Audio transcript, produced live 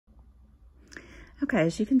Okay,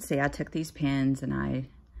 as you can see, I took these pens and I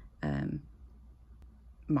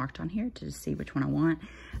marked on here to see which one I want.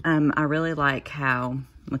 I really like how,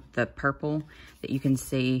 with the purple that you can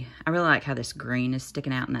see, I really like how this green is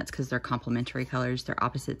sticking out, and that's because they're complementary colors. They're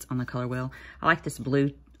opposites on the color wheel. I like this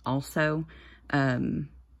blue also, but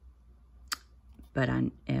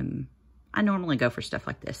I normally go for stuff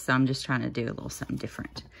like this, so I'm just trying to do a little something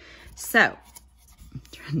different. So, I'm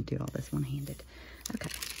trying to do all this one-handed.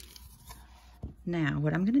 Okay. Now,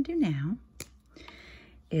 what I'm going to do now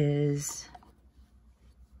is,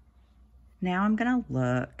 now I'm going to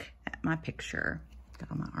look at my picture.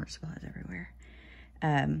 Got all my art supplies everywhere.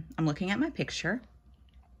 I'm looking at my picture,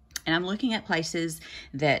 and I'm looking at places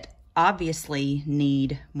that obviously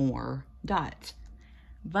need more dots.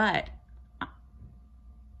 But,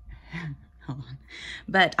 hold on.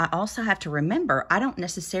 But I also have to remember, I don't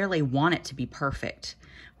necessarily want it to be perfect,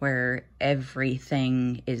 where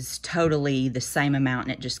everything is totally the same amount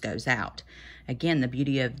and it just goes out. Again, the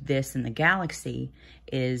beauty of this and the Galaxy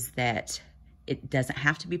is that it doesn't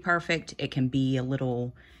have to be perfect. It can be a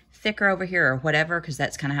little thicker over here or whatever, because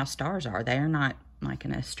that's kind of how stars are. They are not like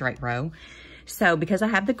in a straight row. So because I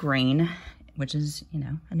have the green, which is, you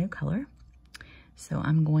know, a new color, so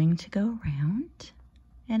I'm going to go around,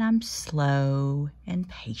 and I'm slow and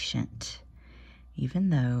patient, even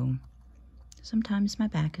though sometimes my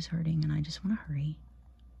back is hurting and I just want to hurry.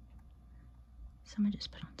 So I'm going to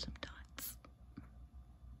just put on some dots.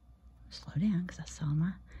 Slow down because I saw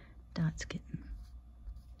my dots getting.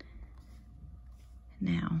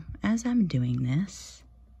 Now, as I'm doing this,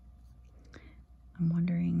 I'm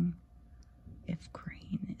wondering if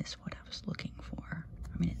green is what I was looking for.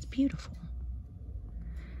 I mean, it's beautiful.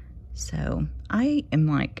 So I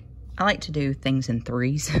like to do things in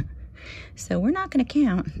threes. So we're not going to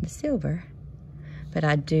count the silver. But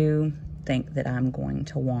I do think that I'm going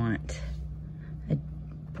to want a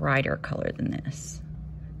brighter color than this,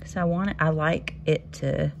 because I like it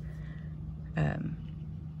to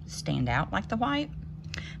stand out like the white.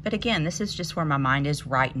 But again, this is just where my mind is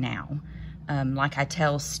right now. Like I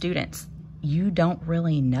tell students, you don't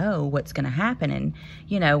really know what's going to happen. And,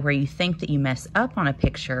 you know, where you think that you mess up on a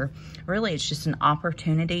picture, really it's just an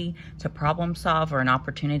opportunity to problem solve, or an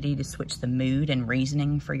opportunity to switch the mood and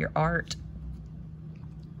reasoning for your art.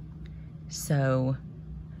 So,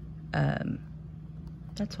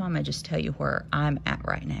 that's why I'm gonna just tell you where I'm at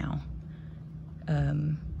right now. Let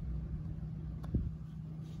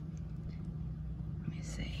me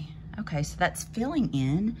see. Okay, so that's filling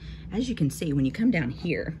in. As you can see, when you come down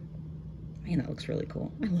here, man, that looks really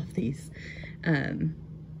cool. I love these.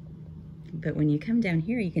 But when you come down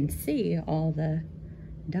here, you can see all the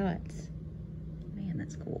dots. Man,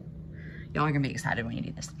 that's cool. Y'all are gonna be excited when you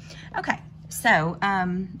do this. Okay. So,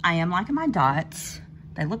 I am liking my dots.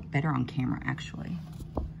 They look better on camera, actually.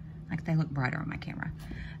 Like, they look brighter on my camera.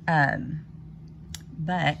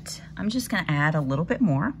 But I'm just gonna add a little bit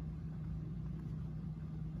more.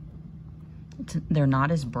 They're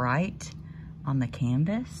not as bright on the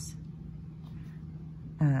canvas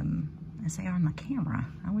as they are on the camera.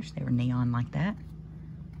 I wish they were neon like that.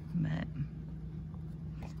 But,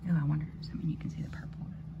 oh, I wonder, does that mean you can see the purple?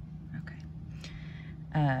 Okay.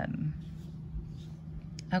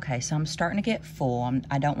 Okay, so I'm starting to get full.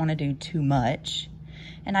 I don't want to do too much.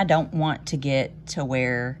 And I don't want to get to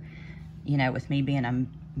where, you know, with me being a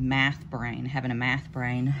math brain, having a math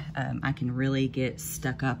brain, I can really get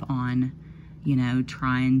stuck up on, you know,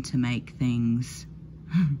 trying to make things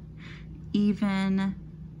even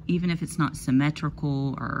if it's not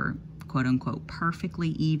symmetrical or quote unquote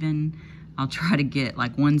perfectly even. I'll try to get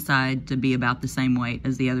like one side to be about the same weight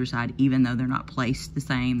as the other side, even though they're not placed the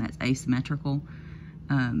same. That's asymmetrical.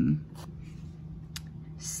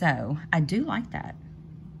 So I do like that.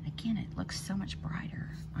 Again, it looks so much brighter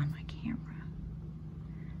on my camera.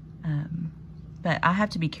 But I have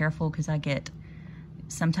to be careful because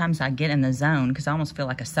sometimes I get in the zone, because I almost feel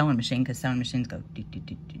like a sewing machine, because sewing machines go do, do,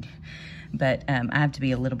 do, do. But I have to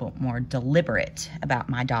be a little bit more deliberate about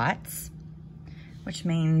my dots, which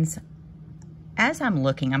means as I'm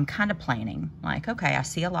looking, I'm kind of planning. Like, okay, I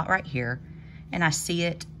see a lot right here, and I see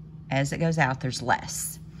it as it goes out, there's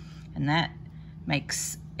less. And that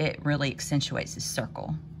makes it really accentuates the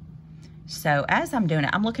circle. So as I'm doing it,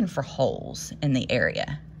 I'm looking for holes in the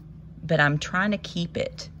area, but I'm trying to keep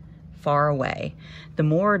it far away. The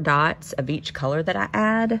more dots of each color that I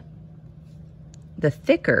add, the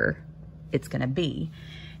thicker it's gonna be.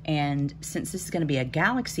 And since this is gonna be a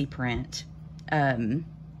Galaxy print,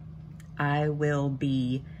 I will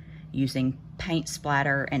be using paint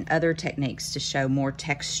splatter and other techniques to show more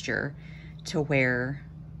texture to where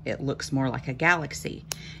it looks more like a Galaxy.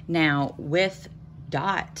 Now, with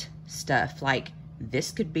dot stuff. Like this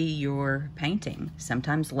could be your painting.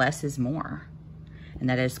 Sometimes less is more, and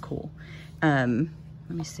that is cool. Let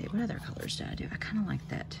me see, what other colors did I do? I kind of like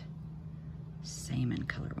that salmon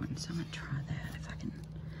color one, so I'm gonna try that if I can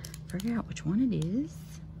figure out which one it is.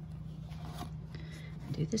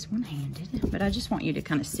 I do this one-handed, but I just want you to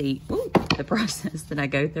kind of see the process that I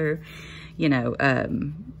go through, you know,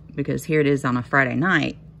 because here it is on a Friday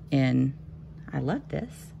night, and I love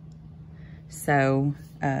this. So,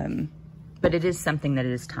 but it is something that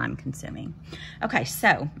is time consuming. Okay,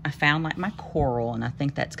 so I found like my coral, and I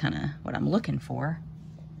think that's kind of what I'm looking for.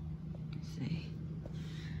 Let's see.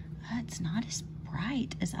 It's not as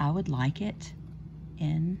bright as I would like it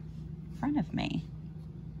in front of me.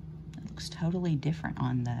 It looks totally different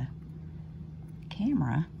on the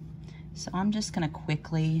camera. So I'm just gonna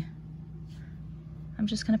quickly, I'm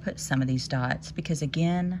just gonna put some of these dots because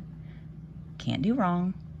again, can't do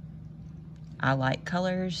wrong. I like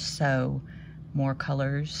colors, so more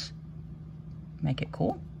colors make it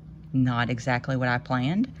cool. Not exactly what I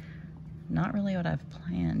planned. Not really what I've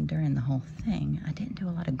planned during the whole thing. I didn't do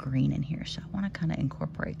a lot of green in here, so I want to kind of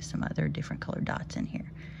incorporate some other different colored dots in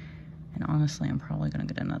here. And honestly, I'm probably going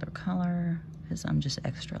to get another color because I'm just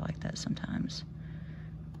extra like that sometimes.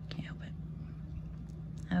 Can't help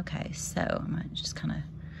it. Okay, so I might just kind of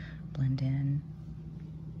blend in.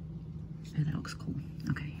 Oh, that looks cool.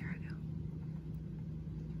 Okay, here I go.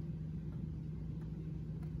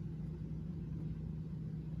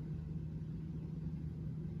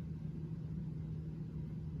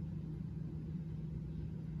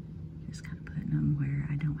 Just kind of putting them where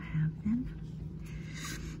I don't have them.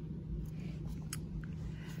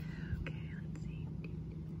 Okay, let's see.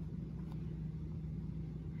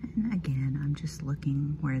 And again, I'm just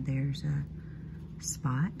looking where there's a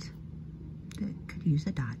spot that could use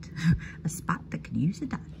a dot. A spot that could use a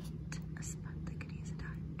dot. A spot that could use a dot.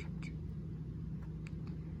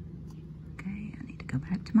 Okay, I need to go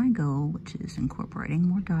back to my goal, which is incorporating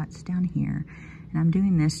more dots down here. And I'm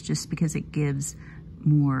doing this just because it gives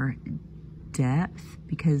more depth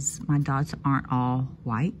because my dots aren't all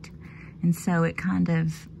white. And so it kind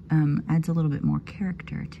of adds a little bit more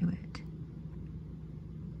character to it.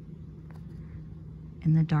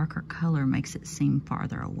 And the darker color makes it seem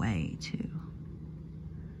farther away too.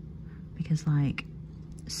 Because like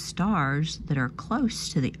stars that are close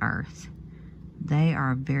to the earth, they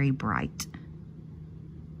are very bright.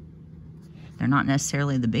 They're not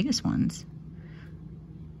necessarily the biggest ones,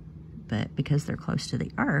 but because they're close to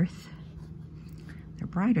the earth, they're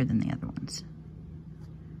brighter than the other ones.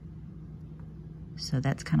 So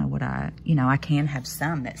that's kind of what I can have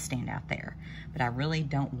some that stand out there, but I really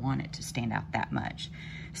don't want it to stand out that much.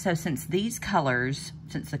 So since these colors,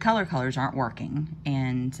 since the colors aren't working,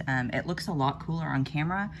 and it looks a lot cooler on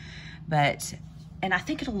camera, and I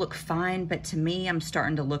think it'll look fine, but to me, I'm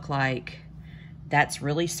starting to look like that's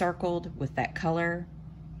really circled with that color,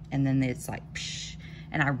 and then it's like, psh,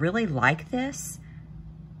 and I really like this.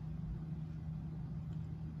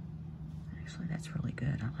 Actually, that's really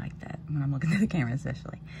good. I like that when I'm looking at the camera,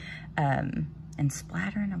 especially. And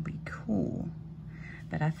splattering will be cool.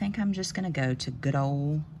 But I think I'm just gonna go to good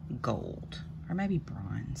old gold, or maybe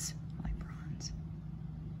bronze. I like bronze.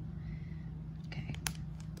 Okay.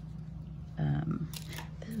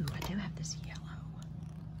 Ooh, I do have this yellow.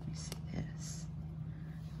 Let me see this.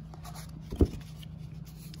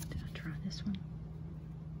 Did I try this one?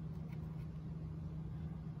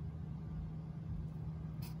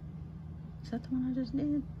 Is that the one I just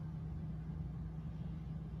did?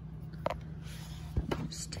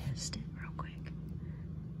 Let's test it real quick.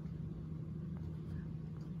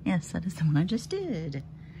 Yes, that is the one I just did.